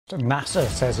NASA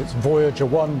says its Voyager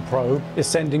 1 probe is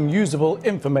sending usable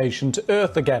information to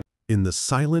Earth again. In the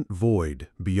silent void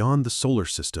beyond the solar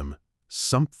system,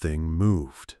 something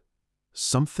moved.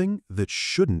 Something that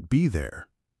shouldn't be there.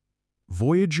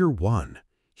 Voyager 1,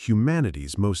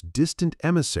 humanity's most distant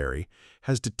emissary,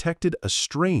 has detected a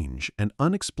strange and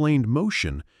unexplained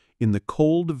motion in the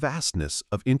cold vastness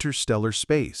of interstellar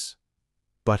space.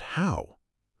 But how?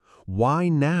 Why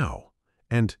now?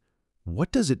 And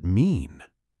what does it mean?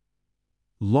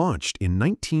 Launched in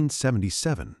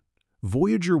 1977,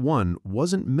 Voyager 1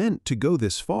 wasn't meant to go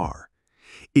this far.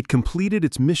 It completed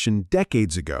its mission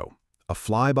decades ago, a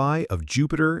flyby of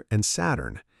Jupiter and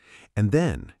Saturn, and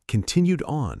then continued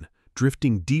on,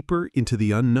 drifting deeper into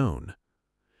the unknown.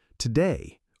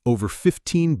 Today, over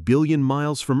 15 billion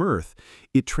miles from Earth,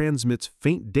 it transmits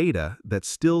faint data that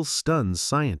still stuns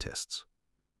scientists.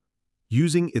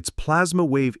 Using its plasma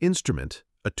wave instrument,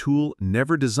 a tool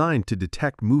never designed to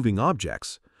detect moving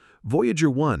objects, Voyager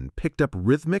 1 picked up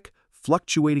rhythmic,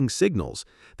 fluctuating signals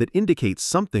that indicate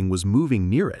something was moving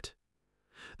near it.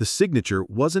 The signature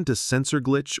wasn't a sensor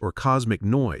glitch or cosmic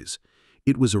noise.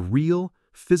 It was a real,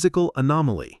 physical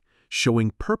anomaly,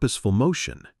 showing purposeful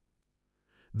motion.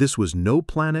 This was no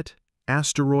planet,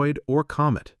 asteroid, or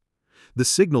comet. The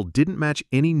signal didn't match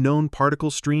any known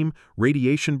particle stream,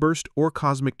 radiation burst, or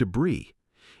cosmic debris.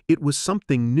 It was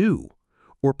something new,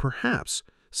 or perhaps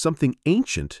something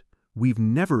ancient we've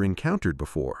never encountered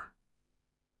before.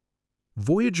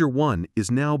 Voyager 1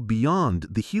 is now beyond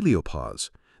the heliopause,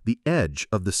 the edge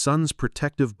of the sun's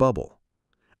protective bubble.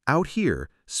 Out here,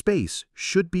 space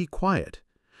should be quiet.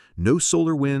 No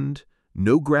solar wind,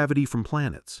 no gravity from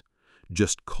planets,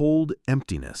 just cold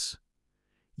emptiness.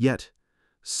 Yet,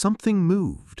 something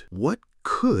moved. What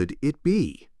could it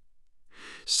be?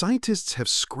 Scientists have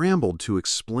scrambled to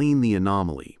explain the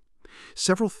anomaly.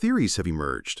 Several theories have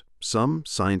emerged, some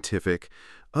scientific,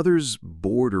 others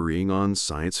bordering on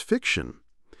science fiction.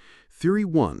 Theory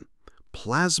 1.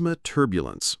 Plasma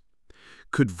turbulence.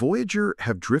 Could Voyager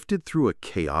have drifted through a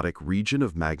chaotic region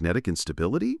of magnetic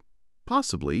instability?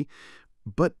 Possibly,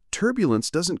 but turbulence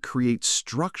doesn't create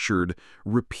structured,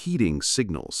 repeating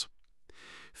signals.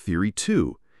 Theory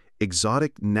 2.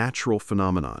 Exotic natural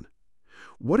phenomenon.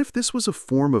 What if this was a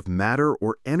form of matter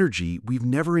or energy we've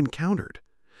never encountered?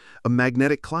 A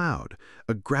magnetic cloud,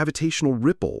 a gravitational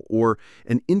ripple, or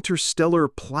an interstellar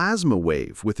plasma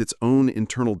wave with its own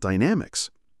internal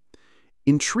dynamics.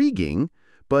 Intriguing,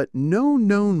 but no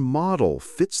known model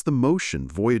fits the motion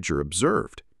Voyager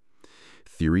observed.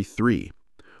 Theory 3.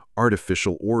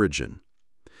 Artificial origin.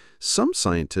 Some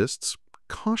scientists,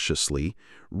 cautiously,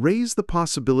 raise the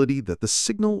possibility that the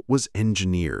signal was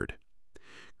engineered.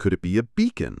 Could it be a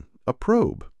beacon, a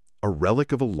probe, a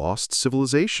relic of a lost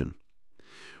civilization?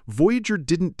 Voyager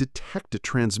didn't detect a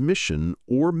transmission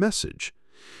or message,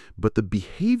 but the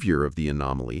behavior of the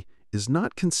anomaly is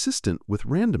not consistent with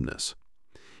randomness.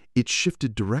 It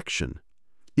shifted direction.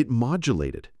 It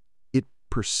modulated. It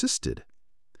persisted.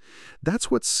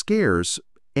 That's what scares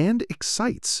and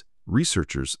excites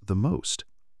researchers the most.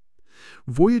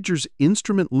 Voyager's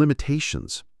instrument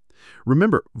limitations.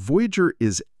 Remember, Voyager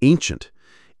is ancient.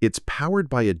 It's powered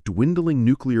by a dwindling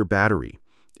nuclear battery.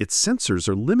 Its sensors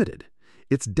are limited.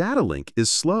 Its data link is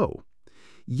slow.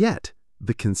 Yet,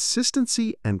 the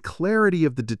consistency and clarity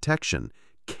of the detection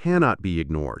cannot be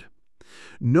ignored.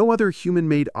 No other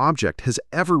human-made object has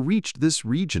ever reached this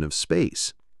region of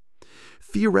space.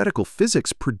 Theoretical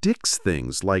physics predicts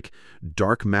things like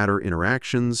dark matter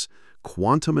interactions,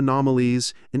 quantum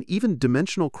anomalies, and even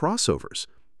dimensional crossovers,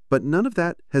 but none of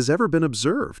that has ever been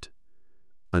observed.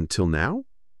 Until now?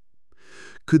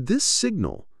 Could this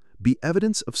signal be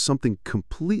evidence of something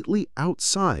completely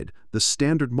outside the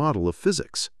standard model of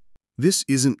physics? This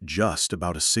isn't just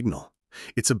about a signal.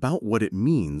 It's about what it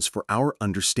means for our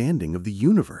understanding of the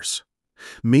universe.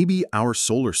 Maybe our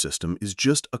solar system is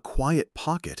just a quiet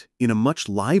pocket in a much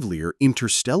livelier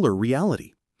interstellar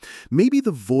reality. Maybe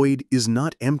the void is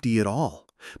not empty at all,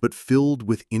 but filled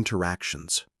with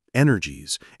interactions,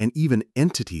 energies, and even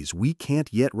entities we can't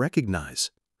yet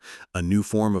recognize. A new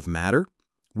form of matter?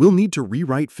 We'll need to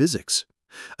rewrite physics.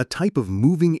 A type of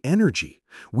moving energy.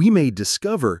 We may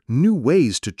discover new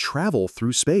ways to travel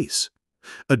through space.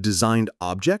 A designed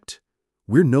object?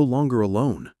 We're no longer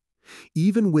alone.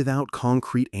 Even without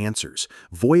concrete answers,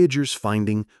 Voyager's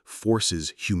finding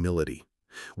forces humility.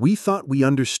 We thought we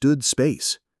understood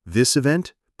space. This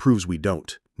event proves we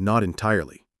don't, not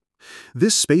entirely.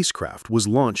 This spacecraft was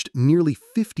launched nearly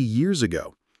 50 years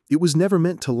ago. It was never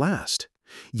meant to last.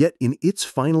 Yet in its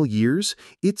final years,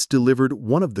 it's delivered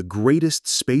one of the greatest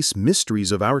space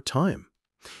mysteries of our time.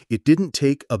 It didn't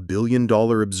take a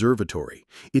billion-dollar observatory.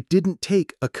 It didn't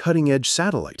take a cutting-edge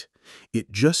satellite.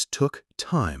 It just took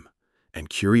time and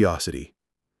curiosity.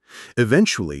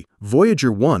 Eventually,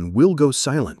 Voyager 1 will go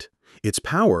silent. Its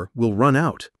power will run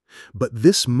out. But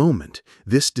this moment,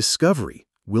 this discovery,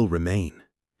 will remain.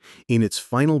 In its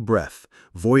final breath,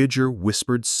 Voyager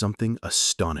whispered something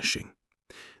astonishing.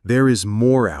 "There is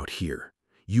more out here.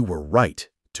 You were right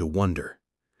to wonder."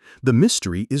 The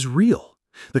mystery is real.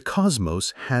 The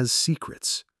cosmos has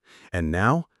secrets. And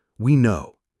now we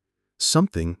know.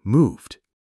 Something moved.